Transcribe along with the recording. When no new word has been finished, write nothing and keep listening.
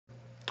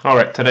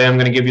Alright, today I'm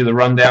going to give you the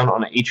rundown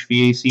on an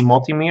HVAC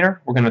multimeter.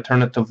 We're going to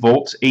turn it to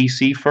volts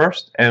AC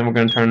first, and we're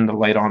going to turn the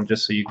light on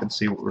just so you can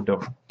see what we're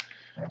doing.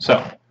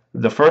 So,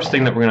 the first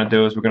thing that we're going to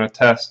do is we're going to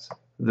test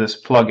this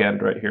plug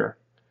end right here.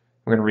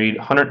 We're going to read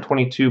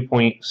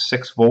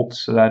 122.6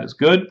 volts, so that is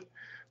good.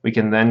 We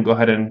can then go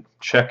ahead and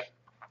check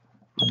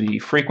the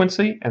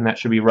frequency, and that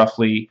should be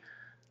roughly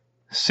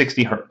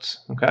 60 hertz.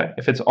 Okay?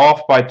 If it's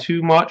off by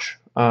too much,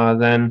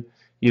 then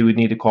you would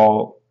need to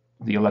call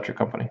the electric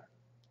company.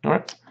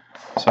 Alright?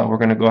 So we're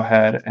going to go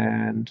ahead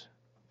and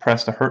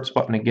press the Hertz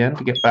button again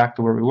to get back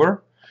to where we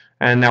were.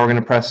 And now we're going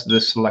to press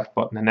this select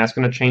button. And that's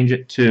going to change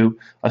it to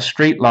a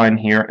straight line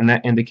here, and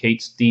that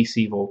indicates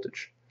DC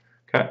voltage.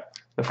 Okay.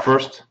 The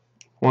first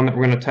one that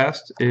we're going to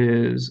test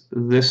is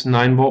this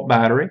 9-volt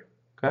battery.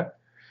 Okay.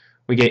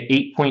 We get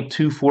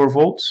 8.24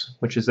 volts,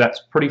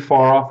 that's pretty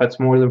far off. That's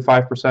more than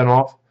 5%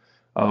 off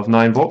of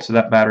 9 volts, so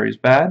that battery is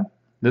bad.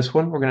 This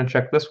one, we're going to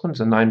check this one. It's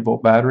a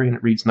 9-volt battery, and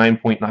it reads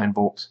 9.9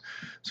 volts.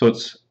 So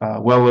it's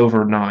well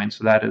over 9,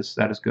 so that is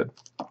good.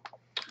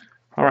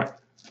 All right.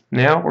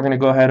 Now we're going to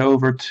go ahead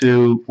over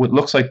to what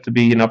looks like to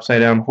be an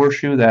upside-down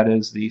horseshoe. That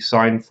is the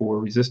sign for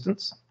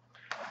resistance.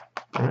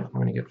 All right,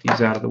 we're going to get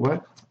these out of the way.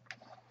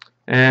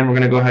 And we're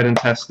going to go ahead and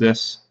test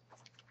this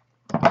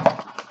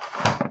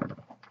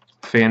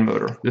fan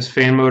motor. This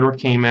fan motor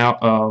came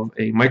out of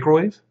a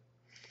microwave.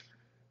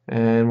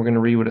 And we're going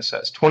to read what it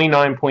says.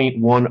 29.1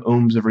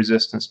 ohms of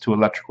resistance to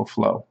electrical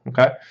flow.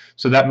 Okay,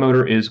 so that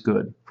motor is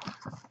good.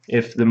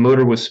 If the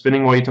motor was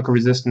spinning while you took a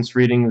resistance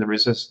reading, the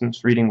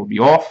resistance reading will be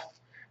off.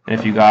 And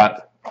if you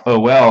got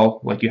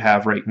OL, like you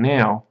have right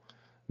now,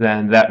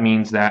 then that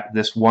means that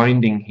this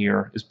winding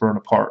here is burned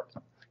apart.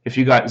 If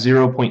you got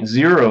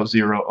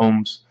 0.00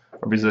 ohms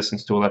of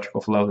resistance to electrical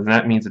flow, then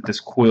that means that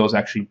this coil is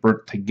actually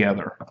burnt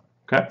together.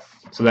 Okay,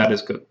 so that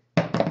is good.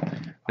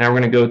 Now we're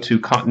going to go to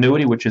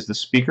continuity, which is the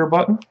speaker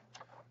button.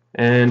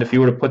 And if you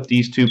were to put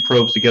these two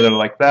probes together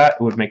like that,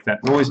 it would make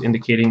that noise,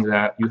 indicating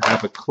that you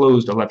have a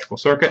closed electrical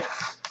circuit.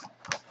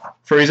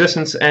 For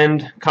resistance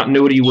and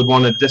continuity, you would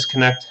want to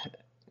disconnect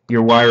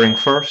your wiring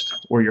first,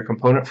 or your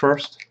component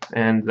first,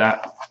 and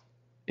that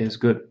is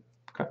good.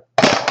 Okay.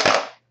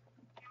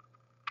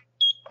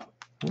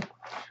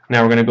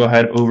 Now we're going to go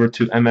ahead over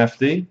to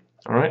MFD,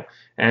 all right,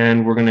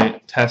 and we're going to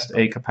test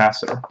a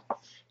capacitor.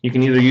 You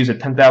can either use a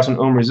 10,000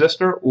 ohm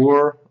resistor,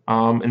 or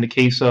in the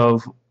case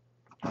of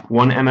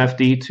 1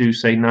 MFD to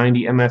say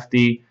 90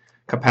 MFD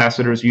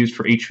capacitors used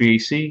for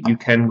HVAC, you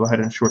can go ahead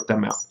and short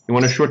them out. You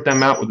want to short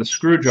them out with a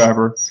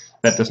screwdriver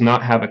that does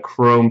not have a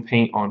chrome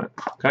paint on it.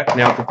 Okay,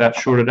 now that that's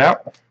shorted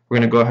out, we're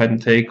going to go ahead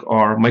and take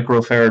our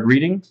microfarad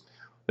reading.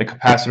 The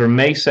capacitor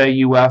may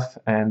say UF,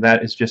 and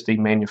that is just a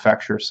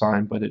manufacturer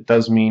sign, but it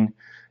does mean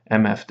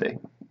MFD.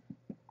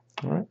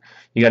 All right.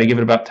 You got to give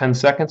it about 10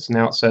 seconds.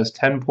 Now it says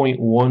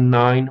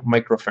 10.19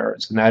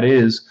 microfarads, and that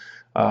is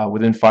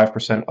within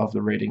 5% of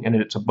the rating, and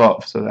it's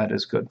above, so that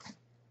is good.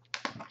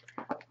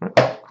 All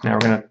right. Now we're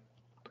going to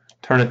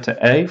turn it to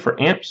A for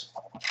amps.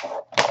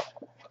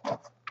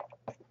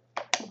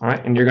 All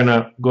right, and you're going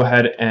to go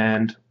ahead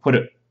and put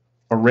it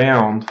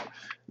around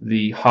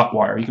the hot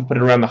wire. You can put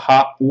it around the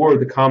hot or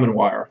the common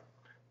wire,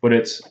 but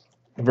it's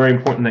very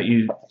important that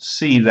you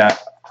see that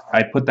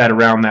I put that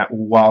around that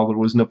while there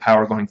was no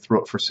power going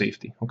through it for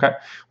safety. Okay,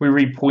 we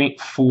read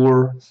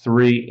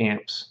 0.43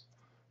 amps.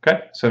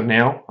 Okay, so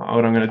now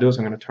what I'm going to do is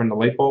I'm going to turn the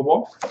light bulb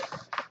off,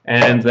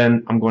 and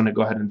then I'm going to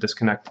go ahead and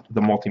disconnect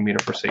the multimeter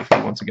for safety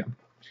once again.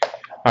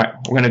 All right,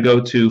 we're going to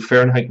go to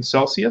Fahrenheit and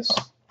Celsius.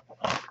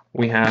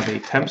 We have a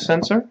temp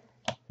sensor,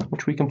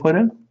 which we can put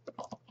in,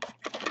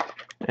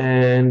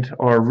 and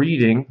our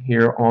reading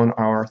here on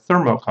our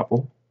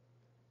thermocouple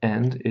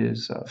end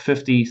is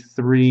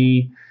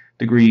 53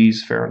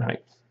 degrees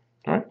Fahrenheit.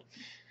 All right.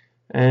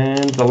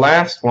 And the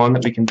last one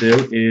that we can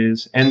do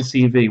is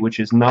NCV, which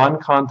is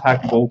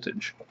non-contact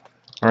voltage.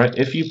 All right.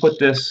 If you put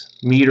this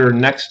meter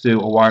next to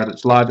a wire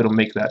that's live, it'll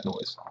make that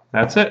noise.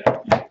 That's it.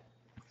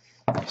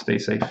 Stay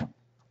safe.